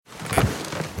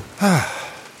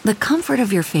The comfort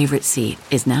of your favorite seat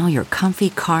is now your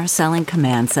comfy car-selling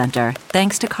command center,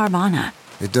 thanks to Carvana.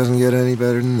 It doesn't get any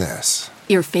better than this.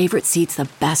 Your favorite seat's the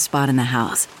best spot in the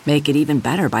house. Make it even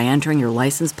better by entering your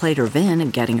license plate or VIN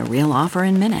and getting a real offer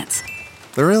in minutes.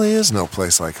 There really is no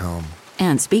place like home.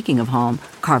 And speaking of home,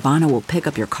 Carvana will pick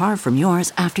up your car from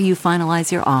yours after you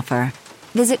finalize your offer.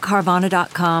 Visit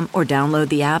Carvana.com or download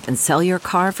the app and sell your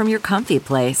car from your comfy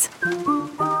place.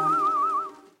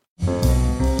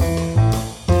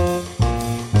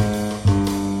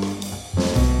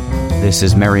 This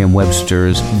is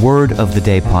Merriam-Webster's Word of the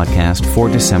Day podcast for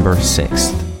December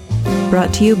 6th.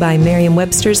 Brought to you by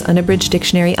Merriam-Webster's Unabridged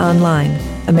Dictionary Online,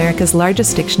 America's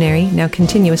largest dictionary, now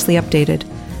continuously updated.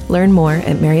 Learn more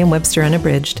at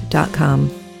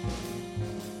merriam-websterunabridged.com.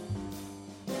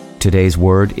 Today's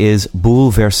word is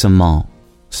bouleversement,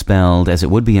 spelled as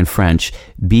it would be in French,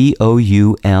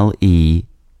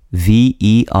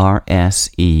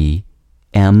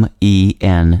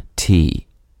 B-O-U-L-E-V-E-R-S-E-M-E-N-T.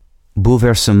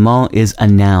 Bouleversement is a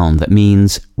noun that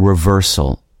means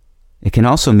reversal. It can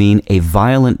also mean a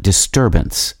violent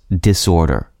disturbance,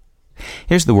 disorder.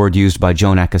 Here's the word used by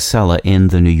Joan Acocella in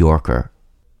The New Yorker.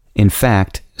 In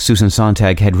fact, Susan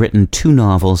Sontag had written 2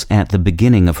 novels at the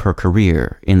beginning of her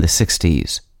career in the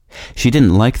 60s. She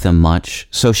didn't like them much,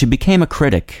 so she became a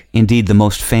critic, indeed the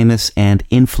most famous and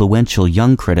influential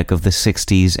young critic of the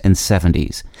 60s and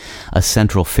 70s, a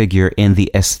central figure in the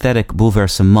aesthetic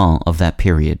bouleversement of that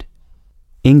period.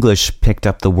 English picked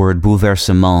up the word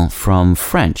bouleversement from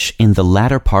French in the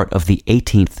latter part of the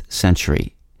 18th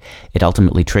century. It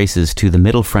ultimately traces to the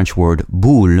Middle French word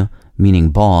boule,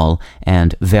 meaning ball,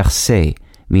 and verser,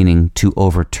 meaning to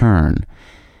overturn.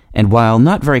 And while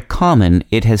not very common,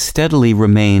 it has steadily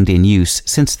remained in use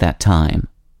since that time.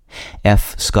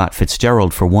 F. Scott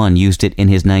Fitzgerald, for one, used it in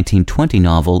his 1920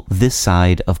 novel This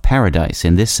Side of Paradise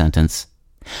in this sentence.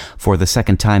 For the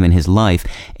second time in his life,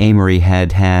 Amory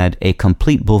had had a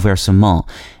complete bouleversement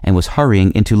and was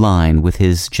hurrying into line with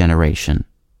his generation.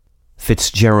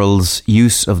 Fitzgerald's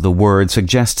use of the word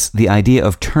suggests the idea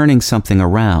of turning something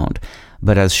around,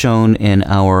 but as shown in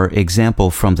our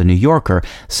example from The New Yorker,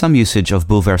 some usage of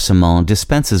bouleversement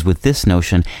dispenses with this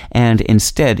notion and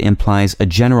instead implies a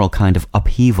general kind of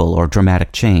upheaval or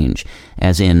dramatic change,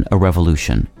 as in a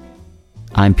revolution.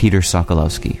 I'm Peter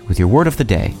Sokolowski with your Word of the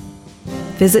Day.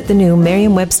 Visit the new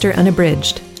Merriam-Webster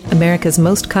Unabridged, America's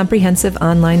most comprehensive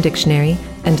online dictionary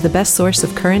and the best source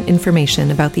of current information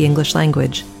about the English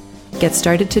language. Get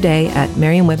started today at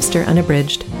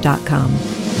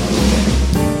merriam-websterunabridged.com.